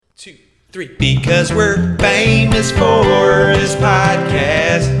2, 3. Because we're famous for this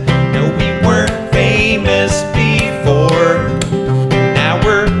podcast. No, we weren't famous before. Now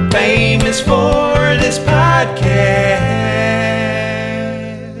we're famous for this podcast.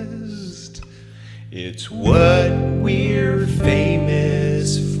 It's what we're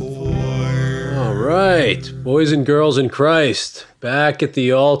famous for. All right, boys and girls in Christ, back at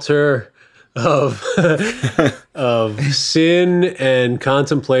the altar of sin and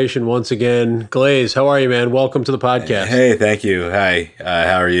contemplation once again. Glaze, how are you, man? Welcome to the podcast. Hey, thank you. Hi,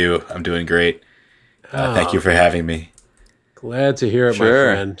 how are you? I'm doing great. Thank you for having me. Glad to hear it, my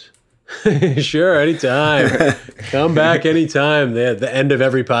friend. Sure, anytime. Come back anytime. The end of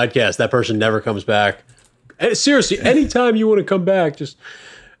every podcast, that person never comes back. Seriously, anytime you want to come back, just...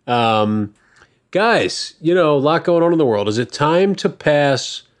 guys, a lot going on in the world. Is it time to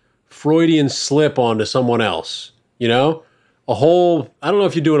pass Freudian slip on to someone else? I don't know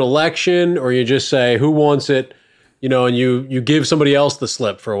if you do an election or you just say who wants it, and you give somebody else the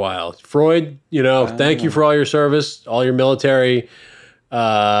slip for a while. Freud, thank you for all your service, all your military,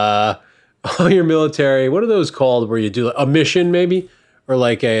 what are those called where you do a mission maybe, or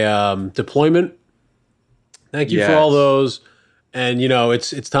like a deployment? Thank you for all those. And,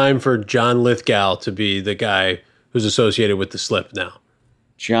 it's time for John Lithgow to be the guy who's associated with the slip now.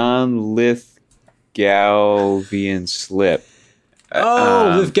 John Lithgowian slip.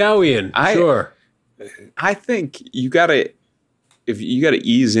 Lithgowian. Sure. I think you gotta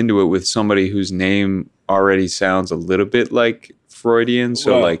ease into it with somebody whose name already sounds a little bit like Freudian.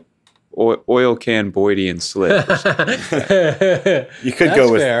 So like oil can Boydian slip. You could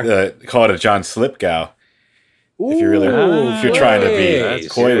go with call it a John Slipgow. If you're trying to be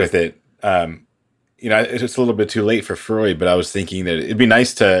coy with it. It's a little bit too late for Freud, but I was thinking that it'd be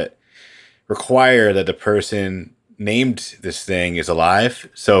nice to require that the person named this thing is alive.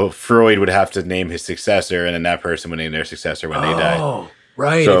 So Freud would have to name his successor, and then that person would name their successor when they die. Oh,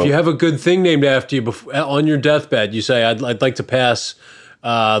 right. So, if you have a good thing named after you on your deathbed, you say, I'd like to pass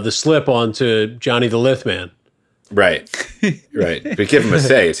the slip on to Johnny the Lith Man. Right. But give him a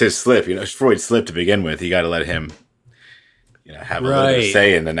say. It's his slip. It's Freud's slip to begin with. You got to let him have a little bit of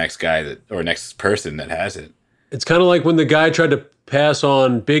say in the next guy or next person that has it. It's kind of like when the guy tried to pass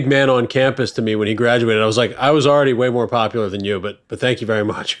on big man on campus to me when he graduated. I was like, I was already way more popular than you, but thank you very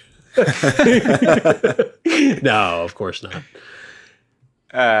much. No, of course not.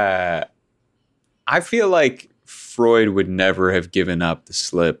 I feel like Freud would never have given up the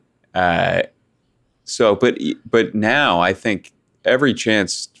slip. But now I think every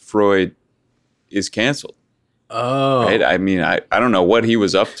chance Freud is canceled. Oh, right. I mean, I don't know what he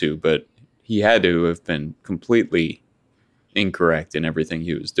was up to, but he had to have been completely incorrect in everything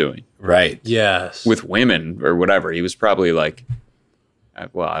he was doing. Right. Yes. With women or whatever, he was probably like,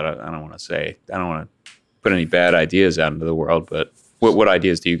 well, I don't want to put any bad ideas out into the world, but what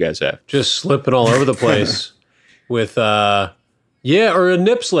ideas do you guys have? Just slipping all over the place with, or a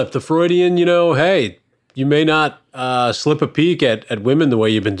nip slip. The Freudian, hey, you may not slip a peek at women the way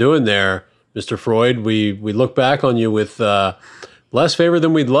you've been doing there, Mr. Freud. We look back on you with less favor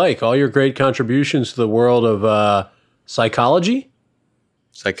than we'd like. All your great contributions to the world of psychology?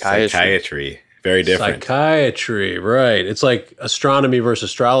 Psychiatry. Very different. Psychiatry, right. It's like astronomy versus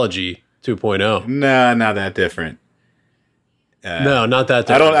astrology 2.0. No, not that different. No, not that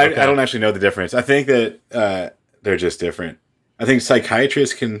different. I don't actually know the difference. I think that they're just different. I think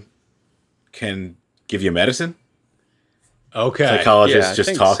psychiatrists can give you medicine. Okay. Psychologists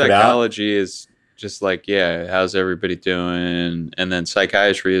just talk it out. Psychology is just like, how's everybody doing? And then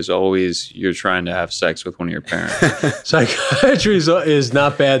psychiatry is always you're trying to have sex with one of your parents. Psychiatry is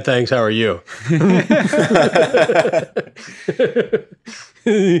not bad, thanks. How are you?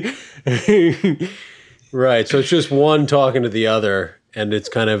 Right. So it's just one talking to the other, and it's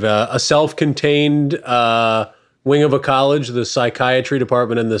kind of a self-contained wing of a college, the psychiatry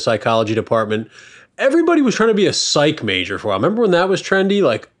department and the psychology department. Everybody was trying to be a psych major for a while. Remember when that was trendy?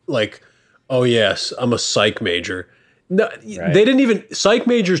 Like, oh yes, I'm a psych major. No, right. Psych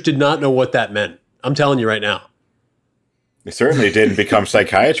majors did not know what that meant. I'm telling you right now. They certainly didn't become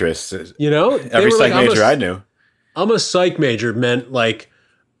psychiatrists. Every psych major I knew. I'm a psych major meant like,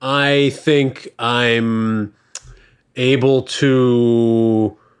 I think I'm able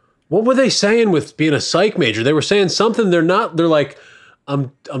to, what were they saying with being a psych major? They were saying something they're like,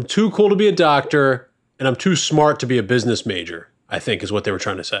 I'm too cool to be a doctor and I'm too smart to be a business major, I think is what they were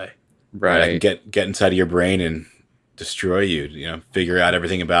trying to say. Right. I can get inside of your brain and destroy you, figure out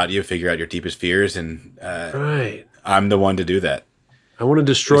everything about you, figure out your deepest fears. And right. I'm the one to do that. I want to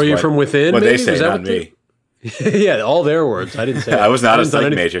destroy you from within. What maybe? they say, not me. Yeah, all their words. I didn't say I was not a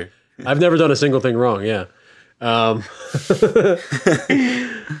psych major. I've never done a single thing wrong, yeah.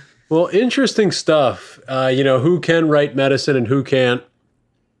 Well, interesting stuff. Who can write medicine and who can't?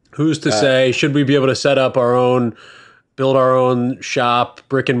 Who's to say? Should we be able to set up build our own shop,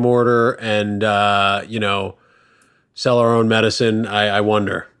 brick and mortar, and, sell our own medicine? I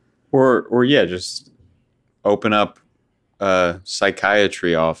wonder. Or just open up a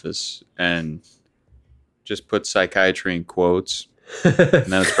psychiatry office and just put psychiatry in quotes, and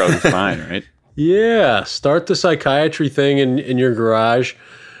then it's probably fine, right? Yeah, start the psychiatry thing in your garage,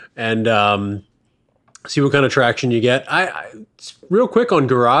 and see what kind of traction you get. I real quick on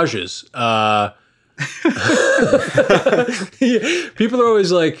garages. People are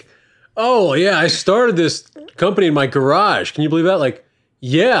always like, "Oh yeah, I started this company in my garage." Can you believe that? Like,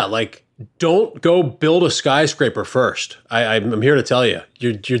 yeah, like don't go build a skyscraper first. I'm here to tell you,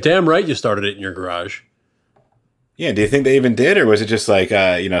 you're damn right you started it in your garage. Yeah, do you think they even did, or was it just like,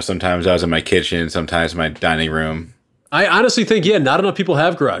 sometimes I was in my kitchen, sometimes my dining room? I honestly think, not enough people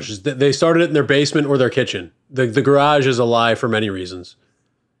have garages. They started it in their basement or their kitchen. The garage is a lie for many reasons.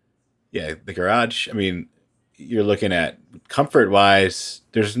 Yeah, the garage, I mean, you're looking at comfort-wise,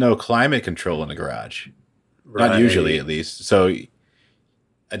 there's no climate control in the garage. Right. Not usually, at least. So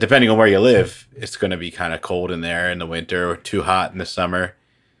depending on where you live, it's going to be kind of cold in there in the winter or too hot in the summer.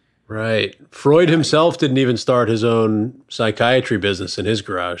 Right. Freud himself didn't even start his own psychiatry business in his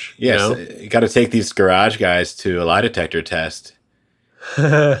garage. Yes. You got to take these garage guys to a lie detector test.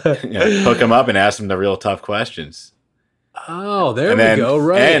 Hook them up and ask them the real tough questions. Oh, there we go.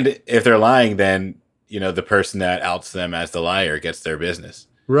 Right. And if they're lying, then, the person that outs them as the liar gets their business.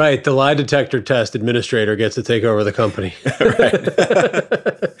 Right. The lie detector test administrator gets to take over the company.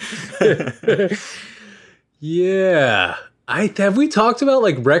 Right. Yeah. Have we talked about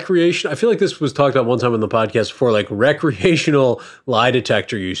like recreation? I feel like this was talked about one time on the podcast before, like recreational lie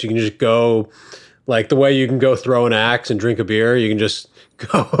detector use. You can just go like the way you can go throw an axe and drink a beer. You can just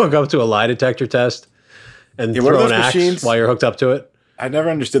go hook up to a lie detector test and throw an axe machines? While you're hooked up to it. I never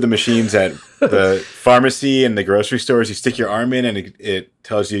understood the machines at the pharmacy and the grocery stores. You stick your arm in and it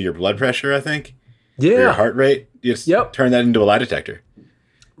tells you your blood pressure, I think. Yeah. Or your heart rate. You just turn that into a lie detector.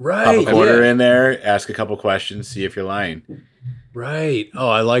 Right. Pop a quarter in there, ask a couple questions, see if you're lying. Right. Oh,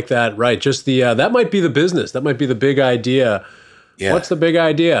 I like that. Right. Just that might be the business. That might be the big idea. Yeah. What's the big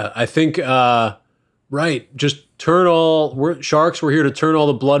idea? I think, right. Just sharks, we're here to turn all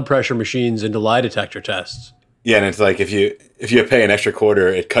the blood pressure machines into lie detector tests. Yeah. And it's like, if you pay an extra quarter,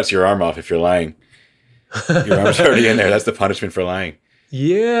 it cuts your arm off if you're lying. Your arm's already in there. That's the punishment for lying.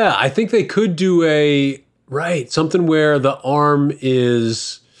 Yeah. I think they could do something where the arm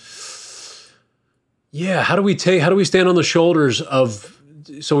is, how do we stand on the shoulders of,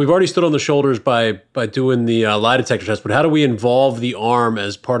 so we've already stood on the shoulders by doing the lie detector test, but how do we involve the arm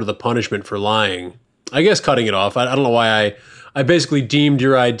as part of the punishment for lying? I guess cutting it off. I don't know why I basically deemed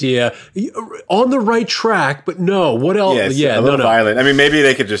your idea on the right track, but no, what else? Yeah, a little violent. I mean, maybe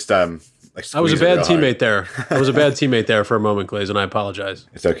they could just, I was a bad teammate there. I was a bad teammate there for a moment, Glaze, and I apologize.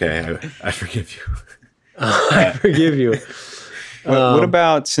 It's okay. I forgive you. I forgive you. What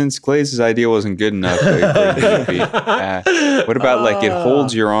about, since Glaze's idea wasn't good enough, what about like it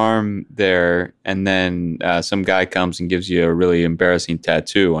holds your arm there and then some guy comes and gives you a really embarrassing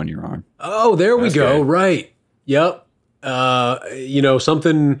tattoo on your arm? Oh, there we go. Great. Right. Yep.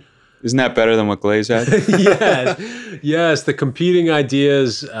 Something. Isn't that better than what Glaze had? Yes. The competing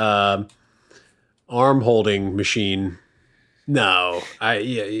ideas, arm holding machine. No,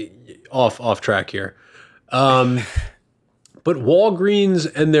 off track here. But Walgreens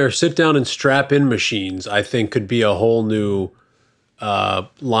and their sit-down and strap-in machines, I think, could be a whole new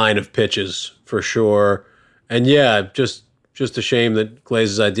line of pitches for sure. And just a shame that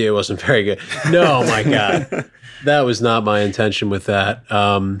Glaze's idea wasn't very good. No, my God, that was not my intention with that.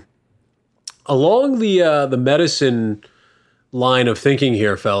 Along the medicine line of thinking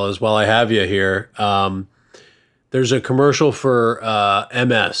here, fellas, while I have you here, there's a commercial for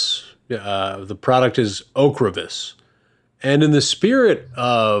MS. The product is Ocrevus. And in the spirit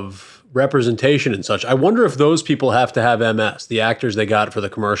of representation and such, I wonder if those people have to have MS, the actors they got for the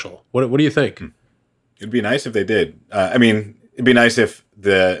commercial. What do you think? It'd be nice if they did. It'd be nice if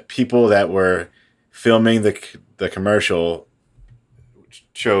the people that were filming the commercial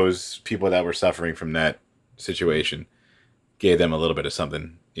chose people that were suffering from that situation, gave them a little bit of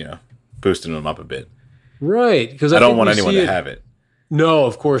something, boosting them up a bit. Right. Because I don't want anyone to have it. No,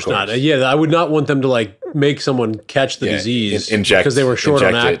 of course not. I would not want them to like make someone catch the disease because they were short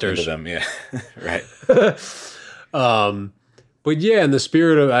on actors. Into them. Yeah, right. But in the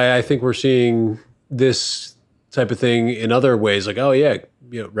spirit of, I think we're seeing this type of thing in other ways. Like, oh yeah,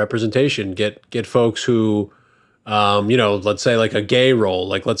 representation. Get folks who, let's say like a gay role.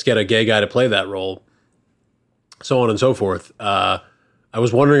 Like, let's get a gay guy to play that role. So on and so forth. I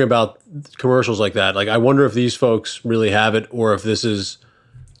was wondering about commercials like that. Like, I wonder if these folks really have it, or if this is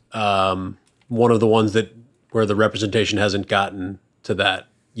one of the ones where the representation hasn't gotten to that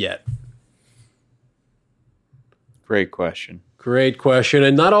yet. Great question. Great question.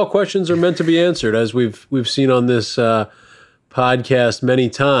 And not all questions are meant to be answered, as we've seen on this podcast many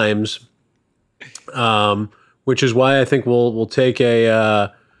times, which is why I think we'll take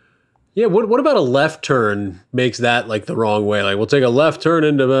a what about a left turn makes that like the wrong way? Like, we'll take a left turn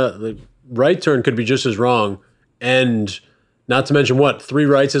into the right turn could be just as wrong, and not to mention what, 3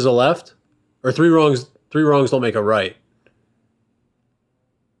 rights is a left, or 3 wrongs don't make a right.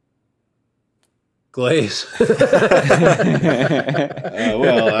 Glaze. Well,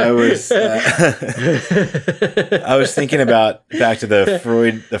 I was thinking about back to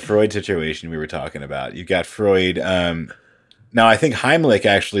the Freud situation we were talking about. You got Freud. Now I think Heimlich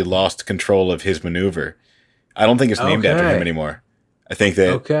actually lost control of his maneuver. I don't think it's named after him anymore. I think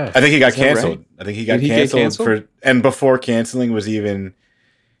that. Okay. I think he got canceled. Right? I think he got canceled and before canceling was even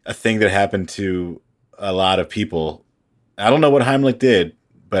a thing that happened to a lot of people. I don't know what Heimlich did,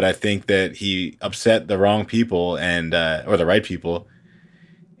 but I think that he upset the wrong people or the right people,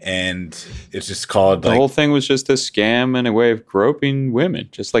 and it's just called the whole thing was just a scam and a way of groping women,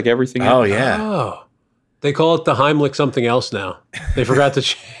 just like everything else. Oh yeah. Oh, they call it the Heimlich something else now. They forgot to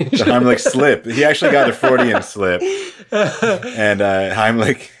change the Heimlich slip. He actually got a Freudian slip, and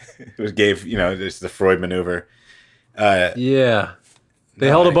Heimlich gave this the Freud maneuver. Yeah. They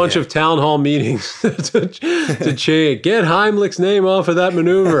held a bunch of town hall meetings to change, get Heimlich's name off of that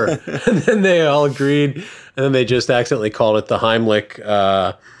maneuver. And then they all agreed. And then they just accidentally called it the Heimlich.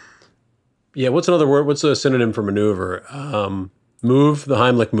 What's another word? What's a synonym for maneuver? Move, the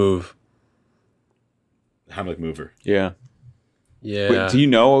Heimlich move. Heimlich mover. Yeah. Yeah. Wait, do you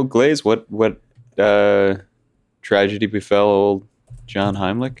know, Glaze, what tragedy befell old John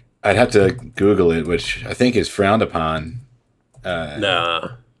Heimlich? I'd have to Google it, which I think is frowned upon.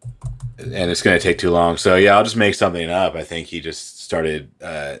 Nah. And it's going to take too long. So, yeah, I'll just make something up. I think he just started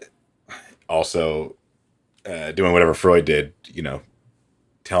also doing whatever Freud did,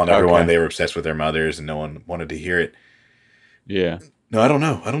 telling everyone they were obsessed with their mothers and no one wanted to hear it. Yeah. No, I don't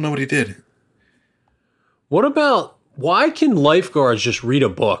know. I don't know what he did. What about, why can lifeguards just read a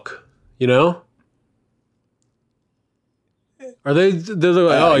book, Are they're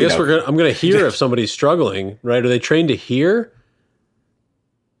like, I guess I'm going to hear if somebody's struggling, right? Are they trained to hear?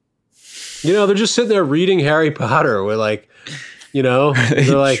 They're just sitting there reading Harry Potter with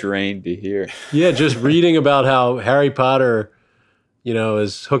they're like trained to hear. Yeah, just reading about how Harry Potter,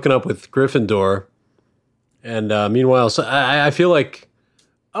 is hooking up with Gryffindor. And meanwhile, so I feel like,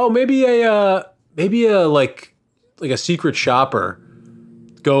 maybe a like a secret shopper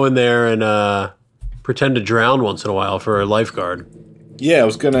go in there and pretend to drown once in a while for a lifeguard. Yeah, I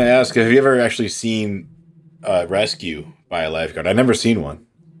was going to ask, have you ever actually seen rescue by a lifeguard? I've never seen one.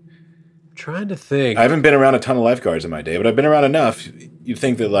 I'm trying to think. I haven't been around a ton of lifeguards in my day, but I've been around enough. You'd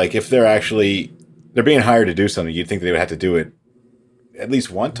think that, like, if they're being hired to do something, you'd think they would have to do it at least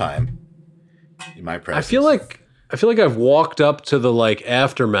one time in my presence. I feel like I've walked up to the, like,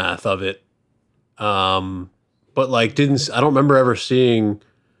 aftermath of it, but, like, I don't remember ever seeing...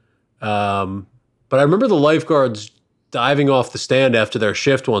 But I remember the lifeguards diving off the stand after their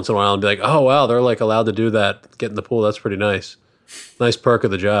shift once in a while and be like, oh, wow, they're like allowed to do that, get in the pool. That's pretty nice. Nice perk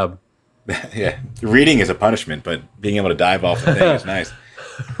of the job. Yeah. Reading is a punishment, but being able to dive off the thing is nice.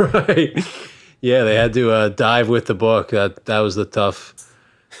 Right. Yeah, they had to dive with the book. That was the tough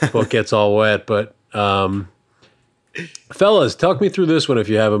book gets all wet. But fellas, talk me through this one if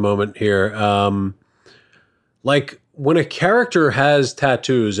you have a moment here. Like when a character has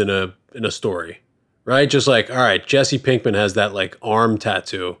tattoos in a story, right? Just like, all right, Jesse Pinkman has that like arm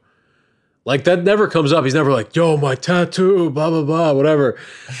tattoo. Like that never comes up. He's never like, yo, my tattoo, blah, blah, blah, whatever.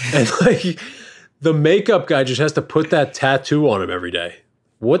 And like the makeup guy just has to put that tattoo on him every day.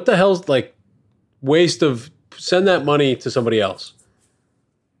 What the hell's like send that money to somebody else.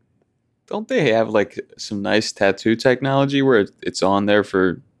 Don't they have like some nice tattoo technology where it's on there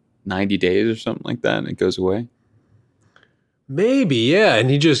for 90 days or something like that and it goes away? Maybe, yeah. And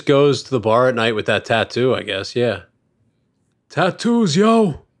he just goes to the bar at night with that tattoo, I guess. Yeah. Tattoos,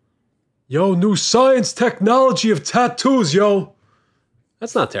 yo. Yo, new science technology of tattoos, yo.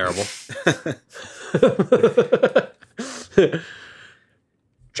 That's not terrible.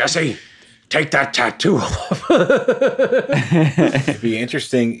 Jesse, take that tattoo off. It'd be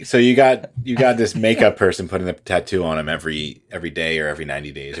interesting. So you got this makeup person putting a tattoo on him every day or every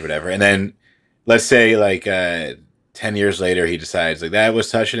 90 days or whatever. And then let's say like 10 years later, he decides like that was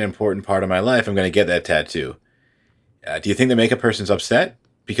such an important part of my life. I'm going to get that tattoo. Do you think the makeup person's upset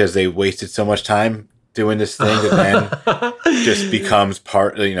because they wasted so much time doing this thing that then just becomes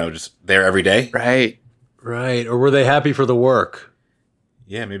part, just there every day? Right. Or were they happy for the work?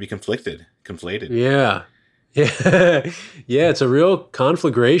 Yeah, maybe conflated. Yeah. Yeah, it's a real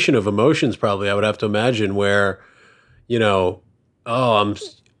conflagration of emotions probably, I would have to imagine, where,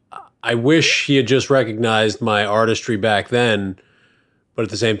 I wish he had just recognized my artistry back then, but at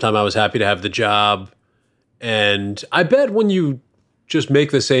the same time I was happy to have the job. And I bet when you just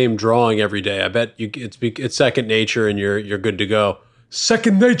make the same drawing every day, I bet it's second nature and you're good to go.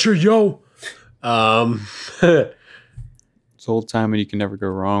 Second nature, yo. It's old time and you can never go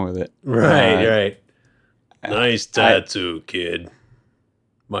wrong with it. Right. Nice tattoo, kid.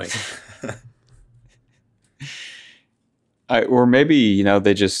 Mike. Or maybe,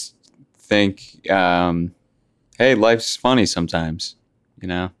 they just think, hey, life's funny sometimes,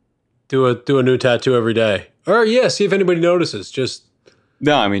 Do a new tattoo every day. Or see if anybody notices. Just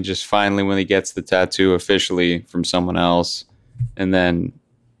finally when he gets the tattoo officially from someone else, and then,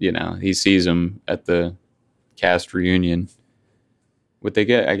 he sees him at the cast reunion. Would they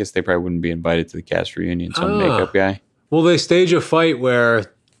get? I guess they probably wouldn't be invited to the cast reunion. Some makeup guy. Well, they stage a fight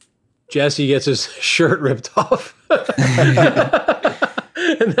where Jesse gets his shirt ripped off. And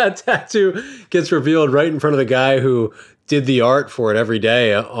that tattoo gets revealed right in front of the guy who did the art for it every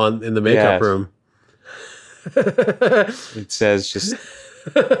day in the makeup room. It says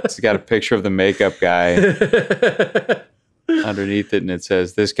it's got a picture of the makeup guy underneath it, and it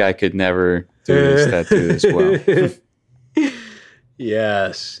says, "This guy could never do this tattoo this well."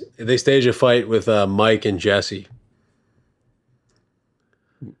 Yes. They stage a fight with Mike and Jesse.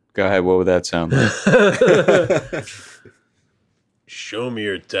 Go ahead. What would that sound like? Show me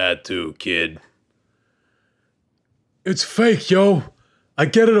your tattoo, kid. It's fake, yo. I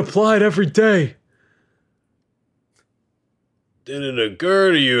get it applied every day. Didn't it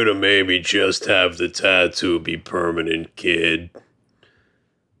occur to you to maybe just have the tattoo be permanent, kid?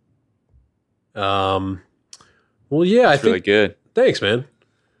 Well, yeah, I think really good. Thanks, man.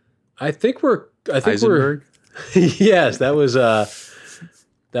 I think we're Heisenberg? Yes, that was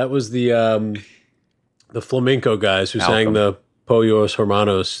the flamenco guys who sang the Pollos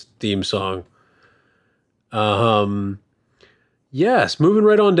Hermanos theme song. Yes, moving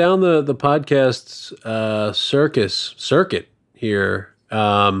right on down the podcast's circuit here.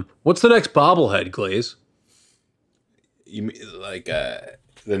 What's the next bobblehead, Glaze? You mean like the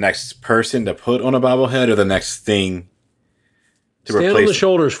next person to put on a bobblehead, or the next thing to Stand replace on the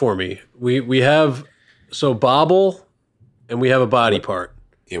shoulders for me. We have bobble, and we have a body part.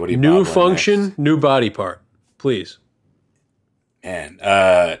 Yeah, what do you new function, next? New body part, please. And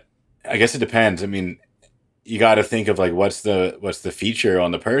I guess it depends. I mean, you got to think of like what's the feature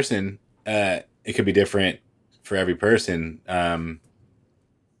on the person. It could be different for every person. Kind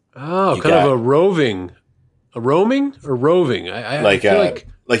of a roaming. I feel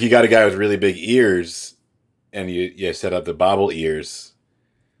like you got a guy with really big ears, and you set up the bobble ears.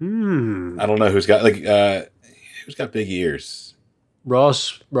 I don't know who's got big ears.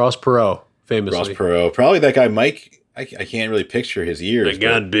 Ross Perot, famously. Ross Perot, probably that guy Mike. I can't really picture his ears. I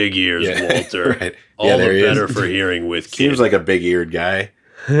got big ears, Walter. Right. All the better for hearing with kids. Seems like a big-eared guy.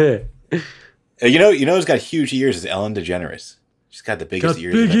 You know who's got huge ears is Ellen DeGeneres. She's got the biggest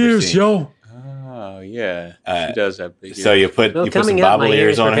ears. Big ears, yo. Oh yeah, she does have big ears. So you put some bobble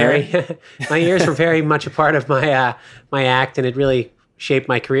ears on her. My ears were very much a part of my my act, and it really shaped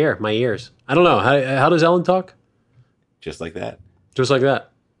my career. My ears. I don't know how does Ellen talk? Just like that. Just like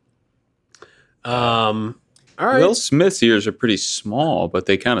that. All right. Will Smith's ears are pretty small, but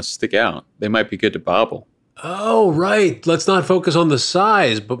they kind of stick out. They might be good to bobble. Oh, right. Let's not focus on the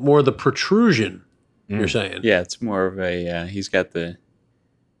size, but more the protrusion. You're saying? Yeah, it's more of a. He's got the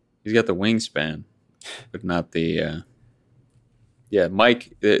wingspan, but not the.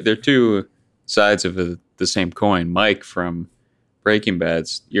 Mike. They're two sides of the same coin. Mike from Breaking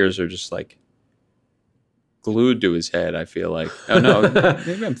Bad's ears are just like glued to his head, I feel like. Oh no,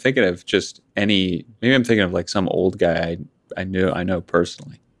 maybe I'm thinking of maybe I'm thinking of like some old guy I know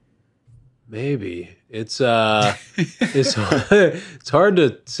personally. Maybe. It's it's hard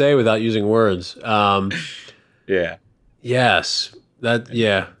to say without using words. Yeah. Yes.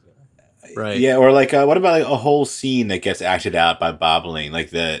 Right. Yeah, or like what about like a whole scene that gets acted out by bobbling?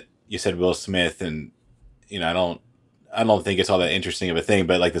 Like you said Will Smith, and I don't think it's all that interesting of a thing,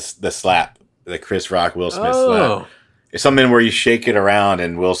 but like the slap the Chris Rock Will Smith slap. It's something where you shake it around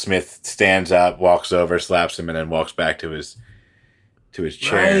and Will Smith stands up, walks over, slaps him, and then walks back to his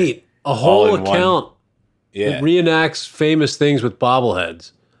chair. Right, a whole account. Yeah, it reenacts famous things with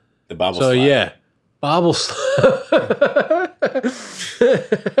bobbleheads. The bobble. So slap. yeah, bobble slap.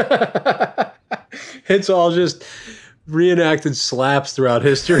 It's all just reenacted slaps throughout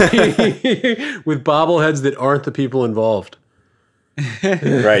history with bobbleheads that aren't the people involved.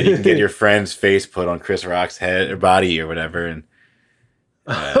 Right, you can get your friend's face put on Chris Rock's head or body or whatever, and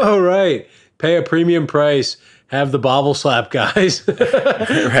oh right, pay a premium price, have the bobble slap guys.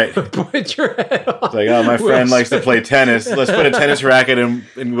 Right, put your head on. It's like, oh, my friend likes to play tennis. Let's put a tennis racket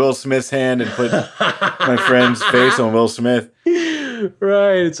in Will Smith's hand and put my friend's face on Will Smith.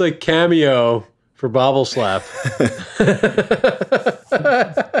 Right, it's like Cameo for bobble slap.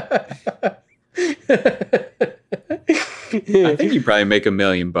 I think you probably make $1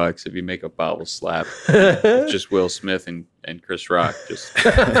 million if you make a bobble slap. Just Will Smith and Chris Rock. Just make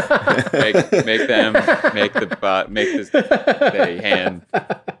the hand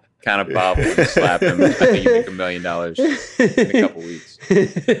kind of bobble and slap him. I think you make $1 million in a couple weeks.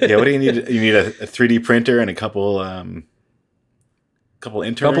 Yeah, what do you need? You need a 3D printer and a couple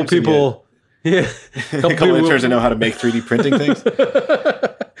interns. Couple people. Yeah. Couple interns that know how to make 3D printing things.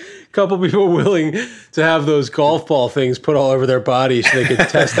 Couple people willing to have those golf ball things put all over their body so they can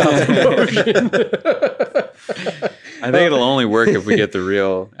test out the motion. I think it'll only work if we get the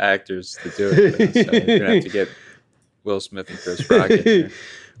real actors to do it. So we're going to have to get Will Smith and Chris Rock in there.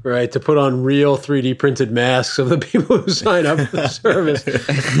 Right, to put on real 3D printed masks of the people who sign up for the service.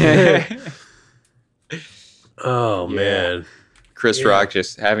 Oh, man. Chris Rock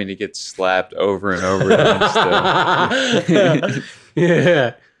just having to get slapped over and over again still.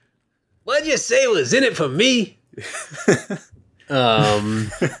 Yeah. What'd you say was in it for me? No,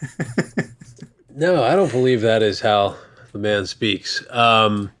 I don't believe that is how the man speaks.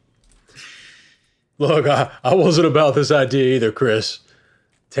 Look, I wasn't about this idea either, Chris.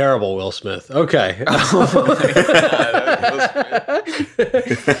 Terrible Will Smith. Okay. Oh my God.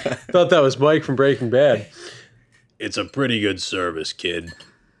 Thought that was Mike from Breaking Bad. It's a pretty good service, kid.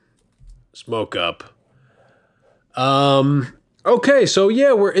 Smoke up. Okay, so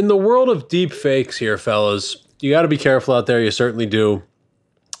yeah, we're in the world of deep fakes here, fellas. You got to be careful out there. You certainly do.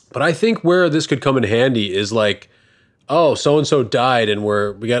 But I think where this could come in handy is like, oh, so-and-so died and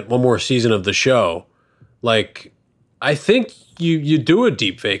we got one more season of the show. Like, I think you do a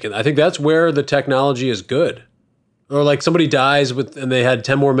deep fake, and I think that's where the technology is good. Or like somebody dies and they had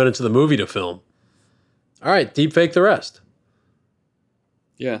 10 more minutes of the movie to film. All right, deep fake the rest.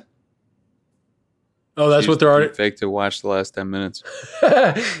 Yeah. Oh, that's what they're already fake to watch the last 10 minutes.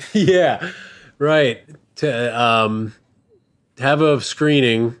 Yeah, right. To have a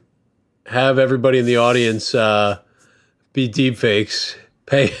screening, have everybody in the audience be deep fakes.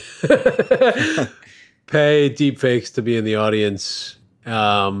 Pay deep fakes to be in the audience.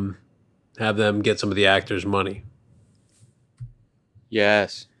 Have them get some of the actors' money.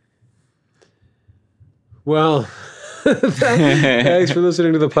 Yes. Well, thanks for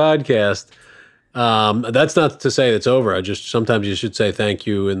listening to the podcast. That's not to say it's over. Sometimes you should say thank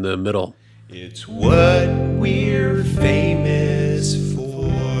you in the middle. It's what we're famous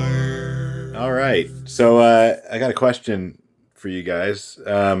for. All right. So I got a question for you guys.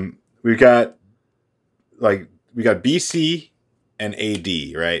 We got BC and AD,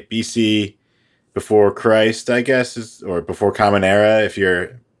 right? BC before Christ, I guess, or before Common Era if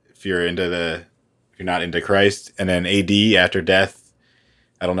you're not into Christ, and then AD after death.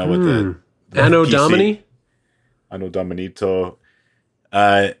 I don't know what the Anno PC, Domini? Anno Dominito.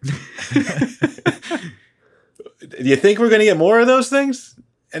 Do you think we're going to get more of those things?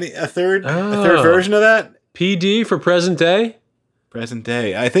 A third version of that? PD for present day? Present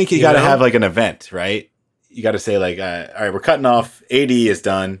day. I think you got to have like an event, right? You got to say like, all right, we're cutting off. AD is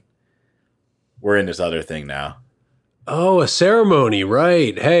done. We're in this other thing now. Oh, a ceremony,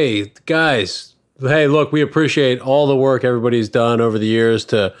 right. Hey, guys. Hey, look, we appreciate all the work everybody's done over the years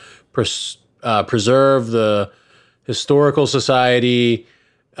to preserve the historical society.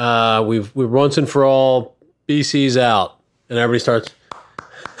 We've once and for all, BC's out. And everybody starts.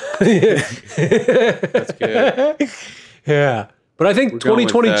 That's good. Yeah. But I think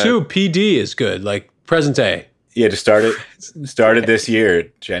 2022 PD is good, like present day. Yeah, just started this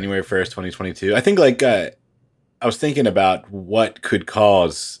year, January 1st, 2022. I think like I was thinking about what could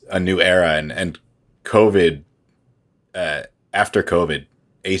cause a new era and COVID after COVID,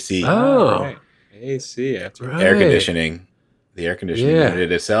 AC. Oh. Right. AC after air conditioning. The air conditioning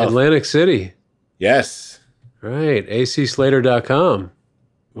unit itself. Atlantic City. Yes. Right. ACslater.com.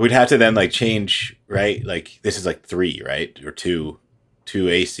 we'd have to then like change, right? Like this is like 3, right? Or 2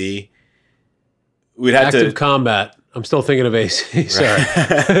 AC. We'd have active combat. I'm still thinking of AC. Sorry.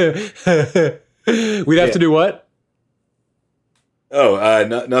 We'd have to do what?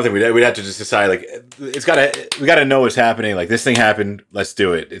 Oh, nothing. We'd have to just decide. Like, we got to know what's happening. Like, this thing happened. Let's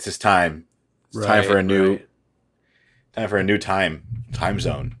do it. It's just time. It's time for a new time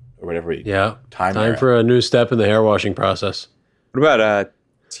zone or whatever. Time for a new step in the hair washing process. What about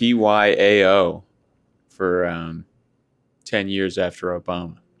TYAO for 10 years after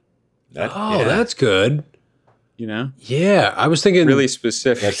Obama? That's good. You know? Yeah, I was thinking really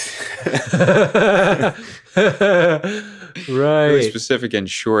specific. Right. Really specific in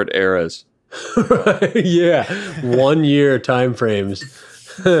short eras. Yeah. 1 year time frames.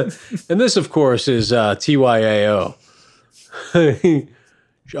 And this, of course, is TYAO.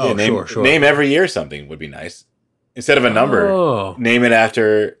 Sure. Name every year something would be nice. Instead of a number, name it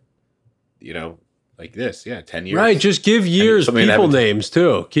after, like this. Yeah, 10 years. Right. Just give years people names,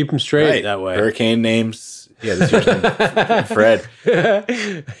 too. Keep them straight that way. Hurricane names. Yeah, this year's Fred.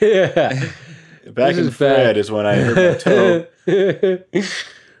 Yeah. Back in Fred is when I hurt my toe.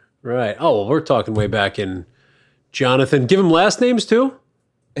 Right. Oh, well, we're talking way back in Jonathan. Give him last names, too?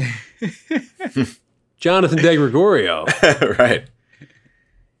 Jonathan De Gregorio. Right.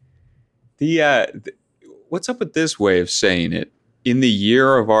 What's up with this way of saying it? In the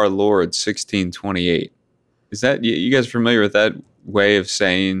year of our Lord, 1628. Is that, you guys familiar with that way of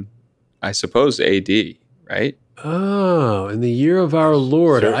saying, I suppose, AD, right? Oh, in the year of our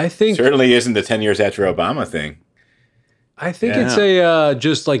Lord. I think certainly isn't the 10 years after Obama thing. I think it's a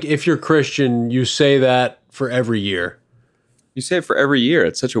just like if you're Christian, you say that for every year. You say it for every year.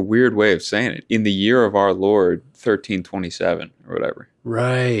 It's such a weird way of saying it. In the year of our Lord, 1327 or whatever.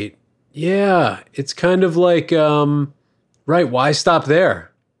 Right. Yeah. It's kind of like, right. Why stop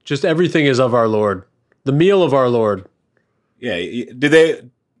there? Just everything is of our Lord. The meal of our Lord. Yeah.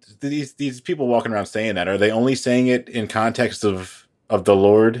 These people walking around saying that, are they only saying it in context of the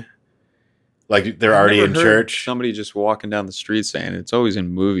Lord? Like they're already in church? Somebody just walking down the street saying it. It's always in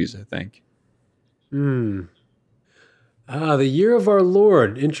movies, I think. The year of our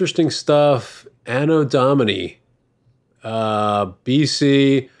Lord. Interesting stuff. Anno Domini.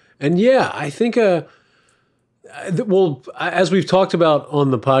 BC. And yeah, I think, as we've talked about on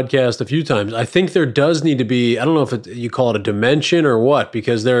the podcast a few times, I think there does need to be, I don't know if you call it a dimension or what,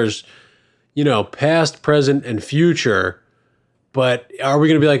 because there's, past, present, and future. But are we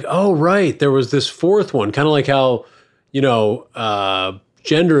going to be like, oh, right, there was this fourth one, kind of like how,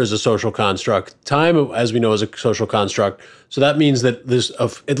 gender is a social construct. Time, as we know, is a social construct. So that means that there's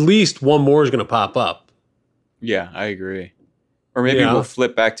at least one more is going to pop up. Yeah, I agree. Or maybe we'll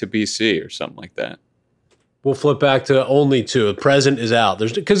flip back to BC or something like that. We'll flip back to only 2. Present is out.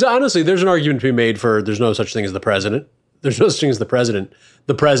 Because honestly, there's an argument to be made for there's no such thing as the president. There's no such thing as the president.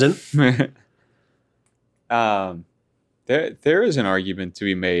 The present. There is an argument to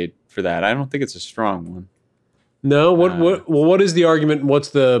be made for that. I don't think it's a strong one. No. What is the argument? What's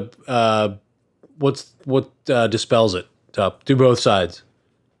the what dispels it? To both sides.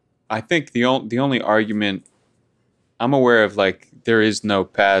 I think the only argument I'm aware of, like, there is no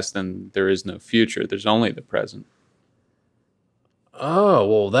past and there is no future. There's only the present. Oh,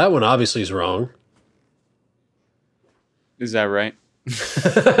 well, that one obviously is wrong. Is that right?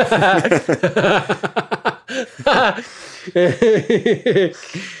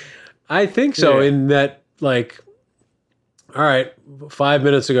 I think so, in that, like, all right, 5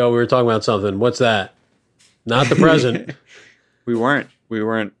 minutes ago we were talking about something. What's that? Not the present. We weren't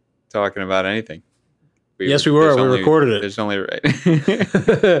talking about anything. Yes, we were. We recorded it. There's only right.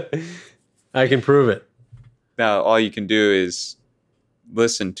 I can prove it. Now, all you can do is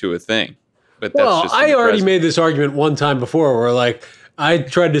listen to a thing. But well, I already made this argument one time before where, like, I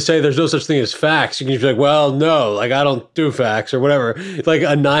tried to say there's no such thing as facts. You can just be like, well, no, like, I don't do facts or whatever. Like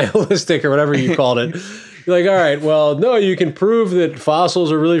a nihilistic or whatever you called it. You're like, all right, well, no, you can prove that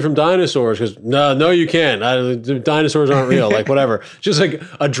fossils are really from dinosaurs because no, you can't. Dinosaurs aren't real, like whatever. Just like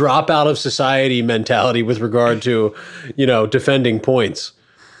a dropout of society mentality with regard to, defending points.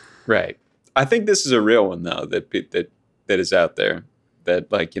 Right. I think this is a real one though that is out there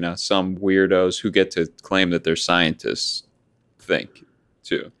that, like, some weirdos who get to claim that they're scientists think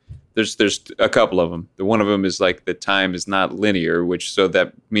too. There's a couple of them. One of them is like the time is not linear, so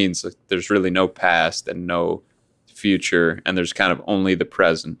that means like there's really no past and no future, and there's kind of only the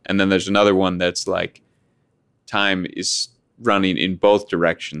present. And then there's another one that's like time is running in both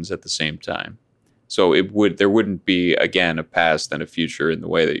directions at the same time. So there wouldn't be, again, a past and a future in the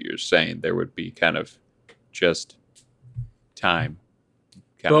way that you're saying. There would be kind of just time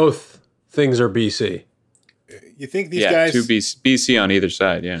Both things are BC. You think these guys... two BC on either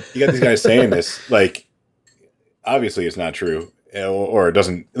side, yeah. You got these guys saying this, like, obviously it's not true, or it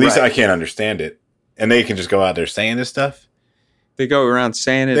doesn't... At least I can't understand it. And they can just go out there saying this stuff. They go around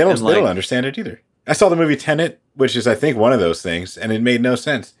saying it. They don't understand it either. I saw the movie Tenet, which is, I think, one of those things, and it made no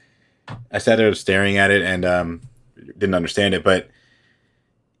sense. I sat there staring at it and didn't understand it, but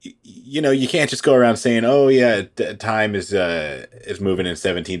you can't just go around saying, "Oh yeah, time is moving in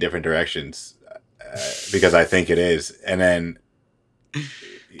 17 different directions," because I think it is, and then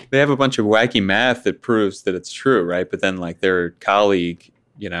they have a bunch of wacky math that proves that it's true, right? But then, like, their colleague,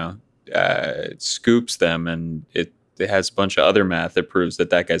 scoops them, and it has a bunch of other math that proves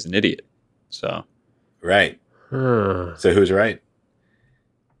that guy's an idiot. So, right. So who's right?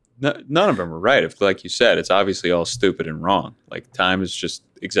 None of them are right. If, like you said, it's obviously all stupid and wrong. Like, time is just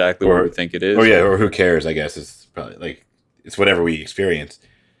exactly what we think it is. Or who cares? I guess it's probably like it's whatever we experience.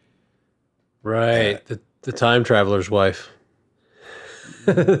 Right. The time traveler's wife.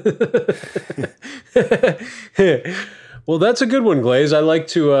 Well, that's a good one, Glaze. I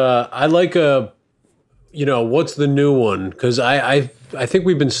like what's the new one? Because I think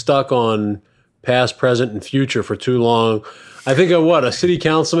we've been stuck on past, present, and future for too long. I think a city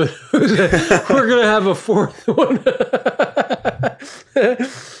councilman. We're gonna have a fourth one.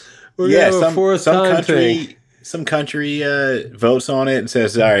 Some country votes on it and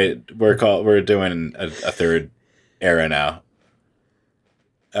says, "All right, we're doing a third era now."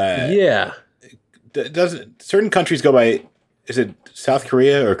 Doesn't certain countries go by? Is it South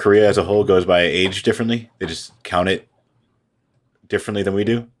Korea or Korea as a whole goes by age differently? They just count it differently than we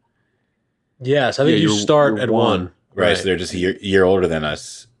do. Yes, I think you start at one. Right, so they're just a year older than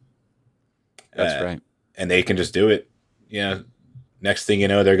us. That's right. And they can just do it. Next thing you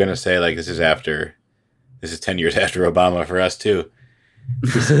know, they're going to say, like, this is 10 years after Obama for us, too.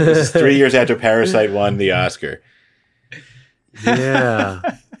 This is 3 years after Parasite won the Oscar. Yeah.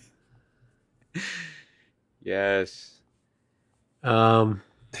 Yes.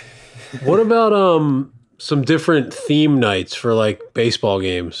 What about some different theme nights for, like, baseball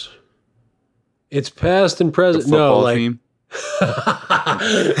games? It's past and present. Football theme.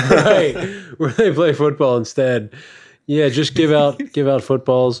 Right, where they play football instead. Yeah, just give out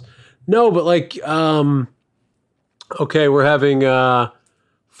footballs. No, but like, okay, we're having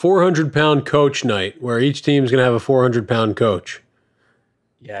 400-pound coach night where each team's gonna have a 400-pound coach.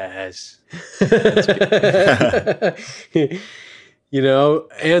 Yes.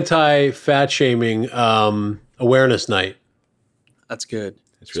 Anti-fat shaming awareness night. That's good.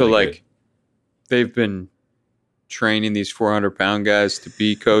 That's really good. They've been training these 400-pound guys to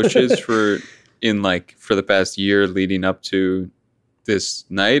be coaches for the past year leading up to this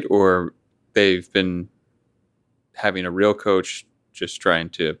night, or they've been having a real coach just trying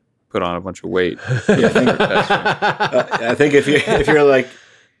to put on a bunch of weight. I think if you're like,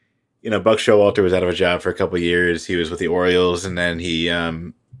 Buck Showalter was out of a job for a couple of years. He was with the Orioles, and then he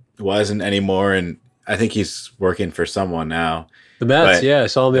wasn't anymore, and I think he's working for someone now. The Mets, I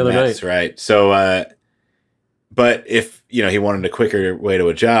saw him the other night. That's right. So, but if he wanted a quicker way to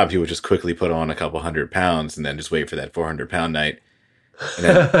a job, he would just quickly put on a couple 100 pounds and then just wait for that 400-pound night. And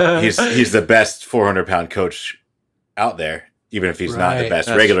then he's the best 400-pound coach out there, even if he's not the best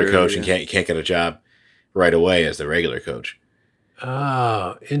regular coach and can't get a job right away as the regular coach.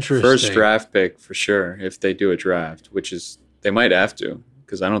 Oh, interesting. First draft pick for sure if they do a draft, which is they might have to,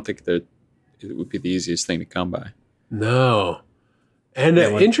 because I don't think that it would be the easiest thing to come by. No. And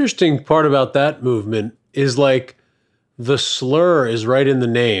an interesting part about that movement is like the slur is right in the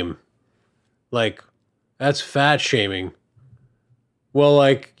name. Like, that's fat shaming. Well,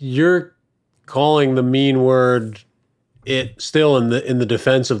 like, you're calling the mean word it still in the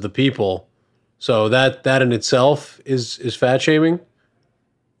defense of the people. So that in itself is fat shaming.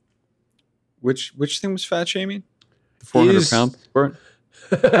 Which thing was fat shaming? The 400-pound part?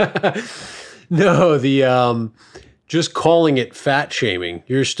 No, the just calling it fat shaming.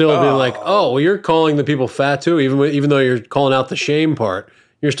 You're still being like, oh, well, you're calling the people fat too, even though you're calling out the shame part.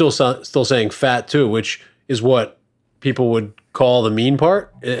 You're still saying fat too, which is what people would call the mean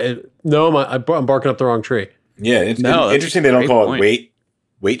part. No, I'm barking up the wrong tree. Yeah, it's interesting they don't call it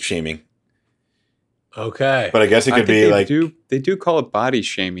weight shaming. Okay, but I guess it could be like they do call it body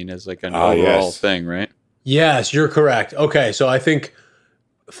shaming as like an overall thing, right? Yes, you're correct. Okay, so I think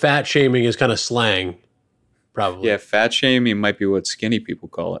fat shaming is kind of slang, probably. Yeah, fat shaming might be what skinny people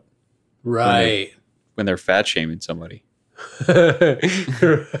call it, right? When they're fat shaming somebody. right.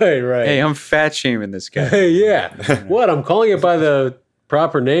 Hey, I'm fat shaming this guy. Hey, yeah. What? I'm calling it by the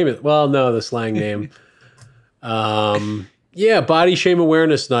proper name. Well, no, the slang name. Yeah, Body Shame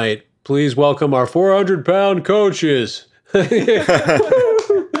Awareness Night. Please welcome our 400-pound coaches.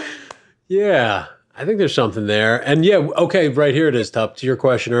 Yeah, I think there's something there. And yeah, okay, right here it is, Tup. To your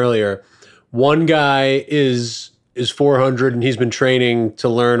question earlier, one guy is 400 and he's been training to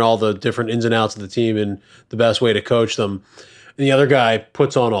learn all the different ins and outs of the team and the best way to coach them. And the other guy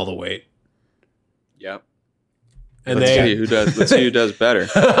puts on all the weight. Yep. And let's see who does better.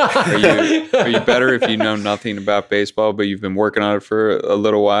 Are you better if you know nothing about baseball, but you've been working on it for a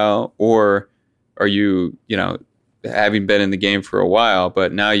little while? Or are you, having been in the game for a while,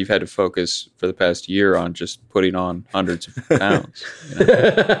 but now you've had to focus for the past year on just putting on hundreds of pounds?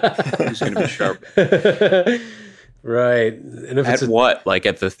 Who's going to be sharper? Right. And if at what? Like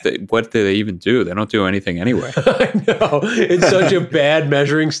at what do they even do? They don't do anything anyway. I know. It's such a bad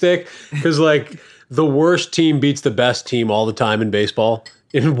measuring stick because like the worst team beats the best team all the time in baseball.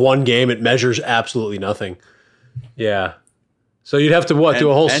 In one game, it measures absolutely nothing. Yeah. So you'd have to do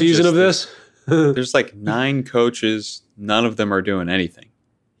a whole season of this? There's like 9 coaches. None of them are doing anything.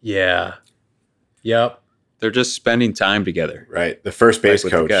 Yeah. Yep. They're just spending time together. Right. The first base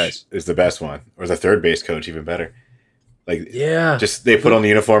coach is the best one. Or the third base coach, even better. Like, yeah. Just they put on the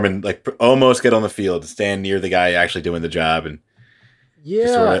uniform and like almost get on the field, stand near the guy actually doing the job, and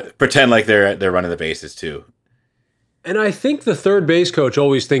just sort of pretend like they're running the bases too. And I think the third base coach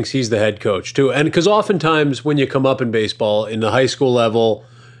always thinks he's the head coach too. And because oftentimes when you come up in baseball in the high school level,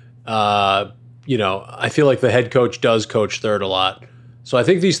 I feel like the head coach does coach third a lot. So I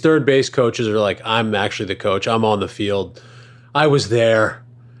think these third base coaches are like, I'm actually the coach. I'm on the field. I was there.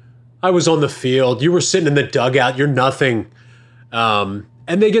 I was on the field. You were sitting in the dugout. You're nothing. And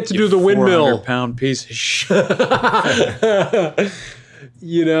they get to do the windmill. 400-pound piece of shit.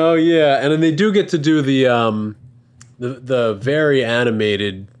 Yeah. And then they do get to do the very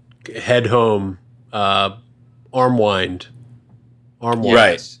animated head home arm wind.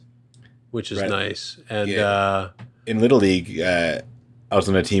 Right. Which is nice. And in Little League, I was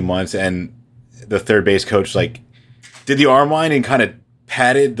on a team once, and the third base coach did the arm wind and kind of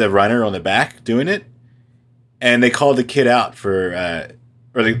patted the runner on the back doing it, and they called the kid out or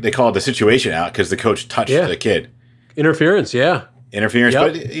they called the situation out because the coach touched the kid. Interference, yep. But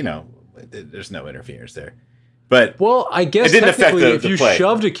there's no interference there. But I guess it didn't affect if the you play.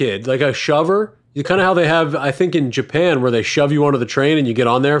 Shoved a kid like a shover. You kind of how they have, I think, in Japan where they shove you onto the train and you get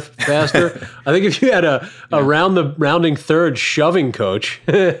on there faster. I think if you had a rounding third shoving coach,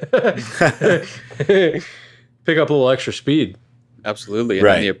 pick up a little extra speed. Absolutely. And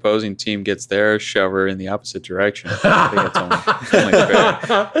then the opposing team gets their shover in the opposite direction. I think it's only fair.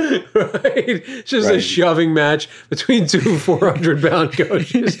 Right. It's just a shoving match between two 400-pound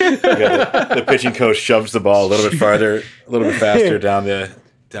coaches. The pitching coach shoves the ball a little bit farther, a little bit faster down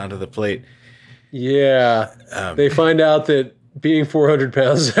to the plate. Yeah. They find out that being 400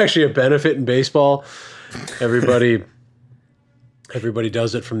 pounds is actually a benefit in baseball. Everybody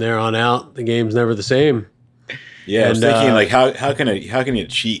does it from there on out. The game's never the same. Yeah, I was thinking how can you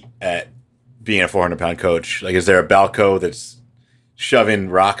cheat at being a 400-pound coach? Like, is there a Balco that's shoving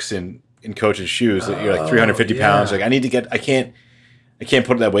rocks in coach's shoes that you're like 350 pounds? Like, I can't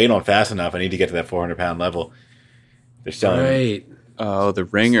put that weight on fast enough. I need to get to that 400-pound level. They're selling. Right. Oh, the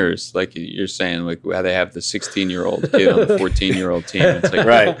ringers, like you're saying, like how they have the 16-year-old kid on the 14-year-old team. It's like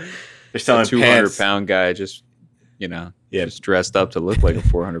right. They're selling a 200-pound guy just just dressed up to look like a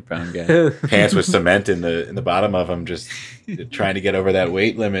 400-pound guy. Pants with cement in the bottom of them, just trying to get over that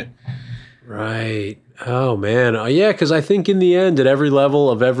weight limit. Right. Oh man. Yeah, because I think in the end, at every level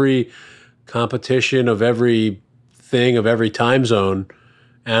of every competition, of every thing, of every time zone,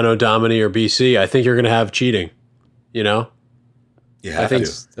 Anno Domini or BC, I think you're going to have cheating. Yeah, I think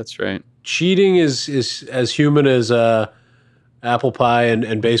that's right. Cheating is as human as apple pie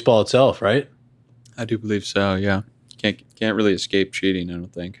and baseball itself, right? I do believe so. Yeah, can't really escape cheating. I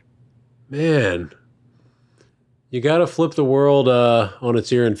don't think. Man, you got to flip the world on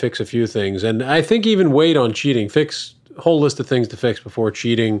its ear and fix a few things, and I think even wait on cheating. Fix a whole list of things to fix before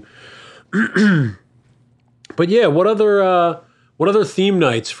cheating. But yeah, what other theme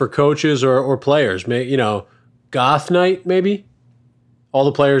nights for coaches or players? Goth night maybe. All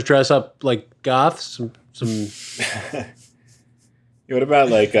the players dress up like goths. Some. What about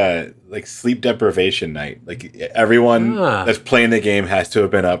like sleep deprivation night? Like everyone that's playing the game has to have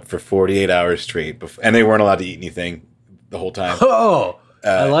been up for 48 hours straight, and they weren't allowed to eat anything the whole time. Oh,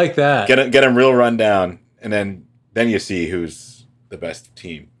 I like that. Get them real run down, and then you see who's the best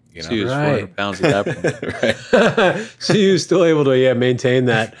team. See who's 400 pounds at that point. Right. So you're still able to maintain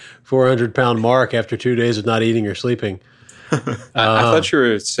that 400-pound mark after 2 days of not eating or sleeping. I thought you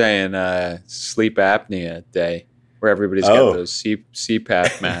were saying sleep apnea day. where everybody's got those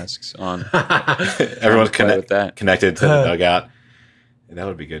CPAP masks on. Everyone's connected to the dugout. That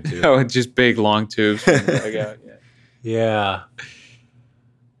would be good too. Oh, just big long tubes from the dugout. Yeah.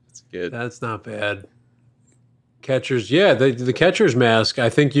 That's good. That's not bad. Catchers, the catcher's mask. I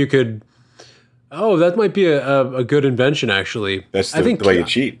think you could. Oh, that might be a good invention, actually. That's the way you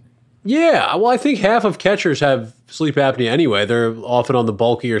cheat. Yeah, well, I think half of catchers have sleep apnea anyway. They're often on the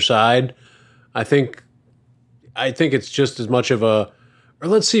bulkier side. I think it's just as much of a. Or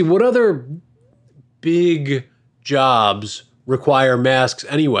let's see, what other big jobs require masks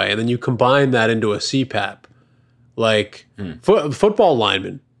anyway, and then you combine that into a CPAP, like football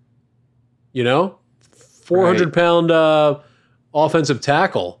lineman. 400-pound offensive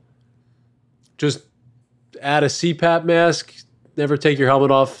tackle. Just add a CPAP mask. Never take your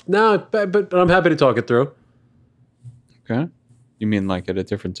helmet off. No, but I'm happy to talk it through. Okay. You mean like at a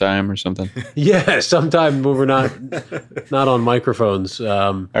different time or something? Yeah, sometime when we're not on microphones.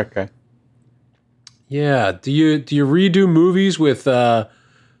 Okay. Yeah. Do you redo movies with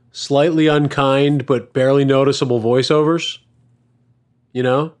slightly unkind but barely noticeable voiceovers?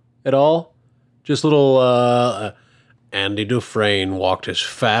 At all? Just little Andy Dufresne walked his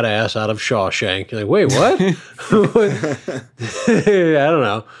fat ass out of Shawshank. You're like, wait, what? I don't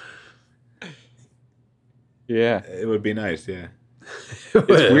know. Yeah. It would be nice, yeah.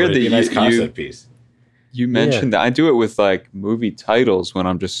 It's weird that you nice concept piece. You mentioned that. I do it with like movie titles when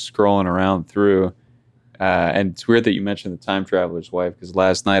I'm just scrolling around through. And it's weird that you mentioned The Time Traveler's Wife, because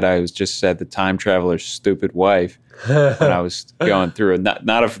last night I was just said The Time Traveler's Stupid Wife when I was going through it.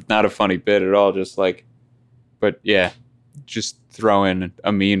 Not a funny bit at all, just like, but yeah, just throwing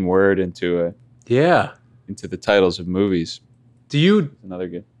a mean word into the titles of movies. Another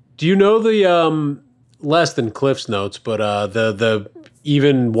good. Do you know the less than Cliff's Notes, but the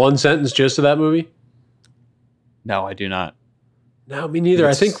even one sentence gist of that movie? No, I do not. No, me neither.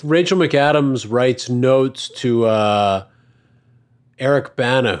 I think Rachel McAdams writes notes to Eric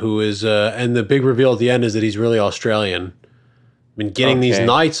Bana, who is, and the big reveal at the end is that he's really Australian. Been getting these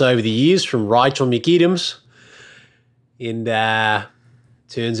nights over the years from Rachel McAdams, and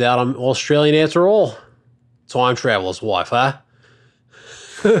turns out I'm Australian after all. Time Traveler's Wife, huh?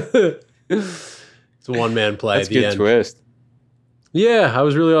 It's a one-man play. That's a good twist. Yeah, I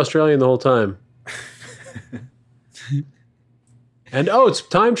was really Australian the whole time. And it's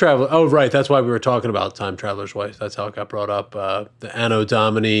Time Traveler. Oh, right. That's why we were talking about Time Traveler's Wife. That's how it got brought up. The Anno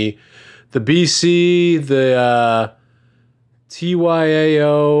Domini, the BC, the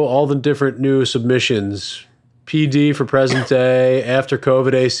TYAO, all the different new submissions. PD for present day, after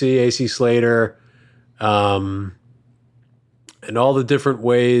COVID AC Slater, and all the different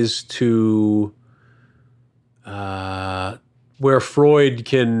ways to where Freud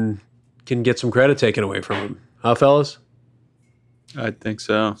can get some credit taken away from him. Huh, fellas? I think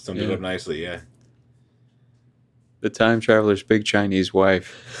so. Summed it up nicely, yeah. The Time Traveler's Big Chinese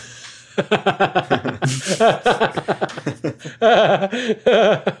Wife.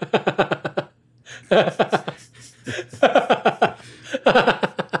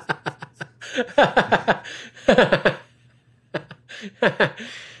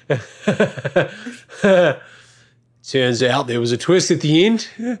 Turns out there was a twist at the end.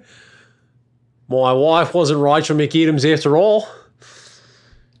 My wife wasn't Rachel McAdams after all.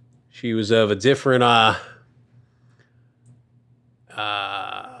 She was of a different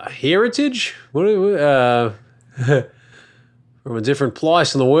heritage. From a different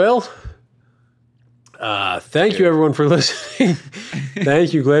place in the world. Thank you, everyone, for listening.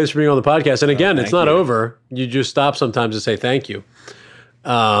 Thank you, Glaze, for being on the podcast. And again, it's not over. You just stop sometimes to say thank you.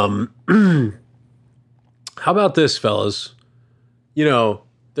 How about this, fellas?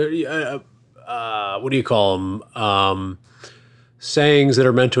 What do you call them? Sayings that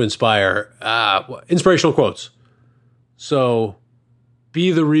are meant to inspire. Inspirational quotes. So, be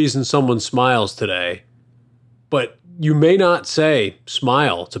the reason someone smiles today. But you may not say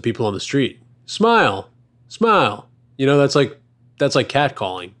smile to people on the street. Smile. That's like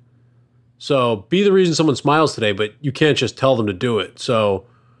catcalling. So be the reason someone smiles today, but you can't just tell them to do it. So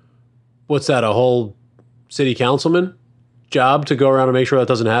what's that, a whole city councilman job to go around and make sure that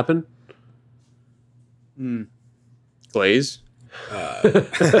doesn't happen? Glaze?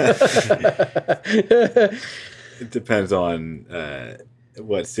 It depends on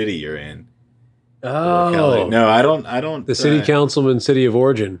what city you're in. Oh. No, I don't. The city councilman, city of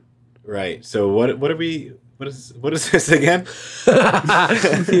origin. Right. So what is this again?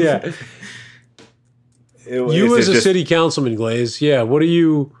 Yeah. You as a city councilman, Glaze. Yeah. What are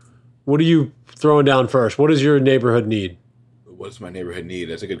you throwing down first? What does your neighborhood need? What's my neighborhood need?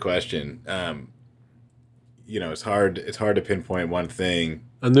 That's a good question. it's hard to pinpoint one thing.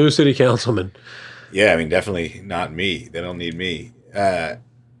 A new city councilman. Yeah, I mean, definitely not me. They don't need me. Man.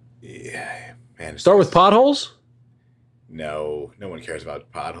 Start with potholes? No one cares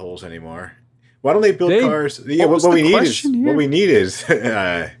about potholes anymore. Why don't they build cars? Yeah, what we need is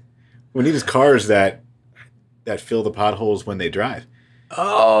cars that fill the potholes when they drive.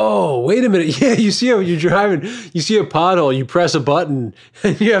 Oh, wait a minute. Yeah, you see how you're driving, you see a pothole, you press a button,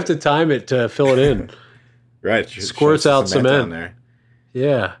 and you have to time it to fill it in. Right. Squirts out cement. There.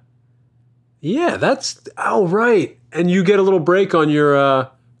 Yeah. Yeah, right. And you get a little break on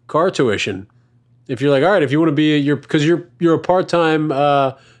your car tuition. If you're like, all right, if you want to be because you're a part-time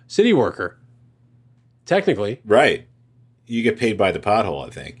city worker. Technically. Right. You get paid by the pothole, I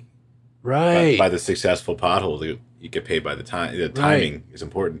think. Right. By the successful pothole, you get paid by the time. The timing is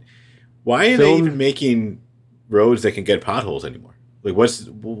important. Why are they even making roads that can get potholes anymore? Like,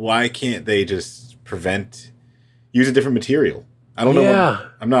 why can't they just use a different material? I don't know.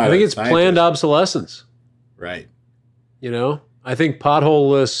 I think it's planned obsolescence. Right. I think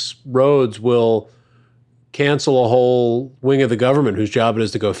potholeless roads will cancel a whole wing of the government whose job it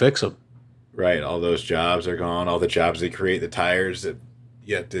is to go fix them. Right. All those jobs are gone. All the jobs they create, the tires that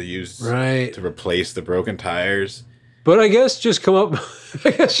you have to use to replace the broken tires. But I guess just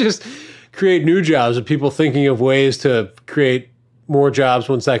just create new jobs and people thinking of ways to create more jobs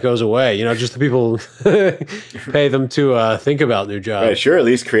once that goes away. Just the people pay them to think about new jobs. Right, sure. At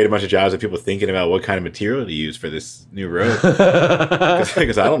least create a bunch of jobs of people thinking about what kind of material to use for this new road.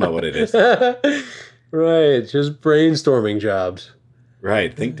 Because I don't know what it is. Right, just brainstorming jobs.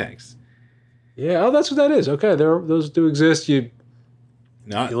 Right, think tanks. Yeah, that's what that is. Okay, those do exist. You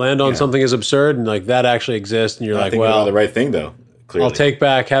land on something as absurd and like that actually exists, and you're like, well, the right thing though. Clearly. I'll take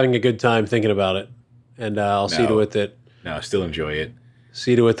back having a good time thinking about it, and I'll see to it that. No, I still enjoy it.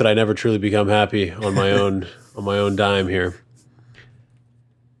 See to it that I never truly become happy on my own dime here.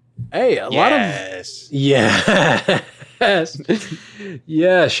 Hey, a lot of yes. Yeah.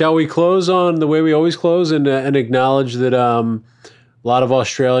 Shall we close on the way we always close and acknowledge that a lot of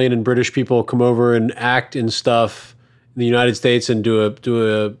Australian and British people come over and act in stuff in the United States and do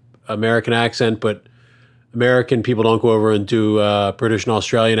a American accent, but American people don't go over and do British and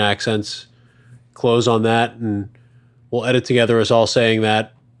Australian accents. Close on that, and we'll edit together us all saying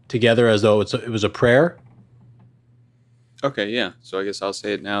that together as though it was a prayer. Okay, yeah. So I guess I'll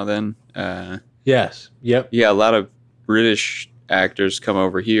say it now then. Yes. Yep. Yeah, a lot of British actors come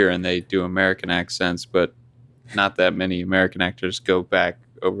over here and they do American accents, but not that many American actors go back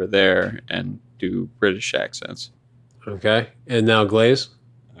over there and do British accents. Okay. And now Glaze?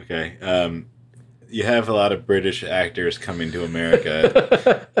 Okay. You have a lot of British actors coming to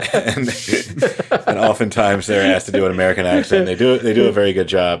America, and oftentimes they're asked to do an American accent. They do a very good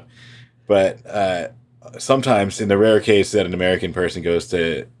job, but sometimes, in the rare case that an American person goes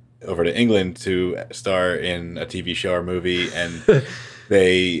over to England to star in a TV show or movie, and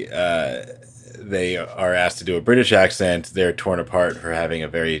they are asked to do a British accent, they're torn apart for having a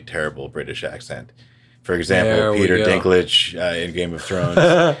very terrible British accent. For example, Peter Dinklage in Game of Thrones.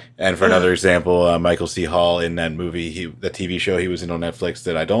 And for another example, Michael C. Hall in that movie, the TV show he was in on Netflix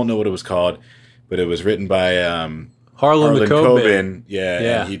that I don't know what it was called, but it was written by Harlan Coben.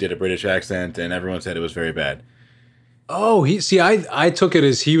 Yeah, and he did a British accent, and everyone said it was very bad. Oh, I took it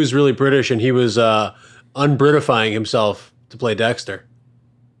as he was really British, and he was un-Britifying himself to play Dexter.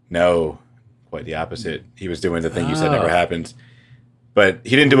 No, quite the opposite. He was doing the thing you said never happens. But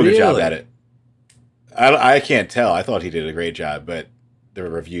he didn't do a good job at it. I can't tell. I thought he did a great job, but the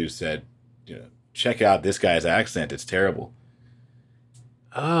reviews said, check out this guy's accent. It's terrible.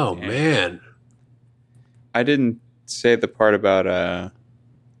 Oh, man. I didn't say the part about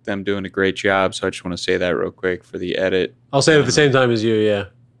them doing a great job, so I just want to say that real quick for the edit. I'll say it at the same time as you, yeah.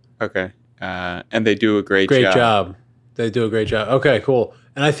 Okay. And they do a great job. They do a great job. Okay, cool.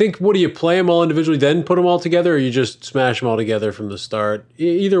 And I think, what do you play them all individually, then put them all together, or you just smash them all together from the start?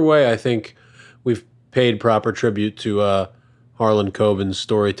 Either way, I think we've paid proper tribute to Harlan Coben's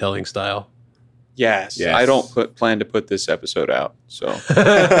storytelling style. Yes. I don't plan to put this episode out, so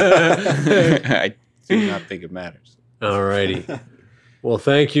I do not think it matters. All righty. Well,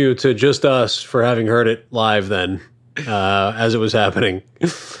 thank you to just us for having heard it live then, as it was happening,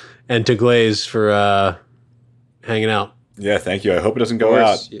 and to Glaze for hanging out. Yeah, thank you. I hope it doesn't go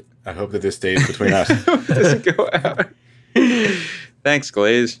out. I hope that this stays between us. It doesn't go out. Thanks,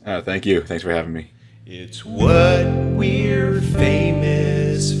 Glaze. Thank you. Thanks for having me. It's what we're famous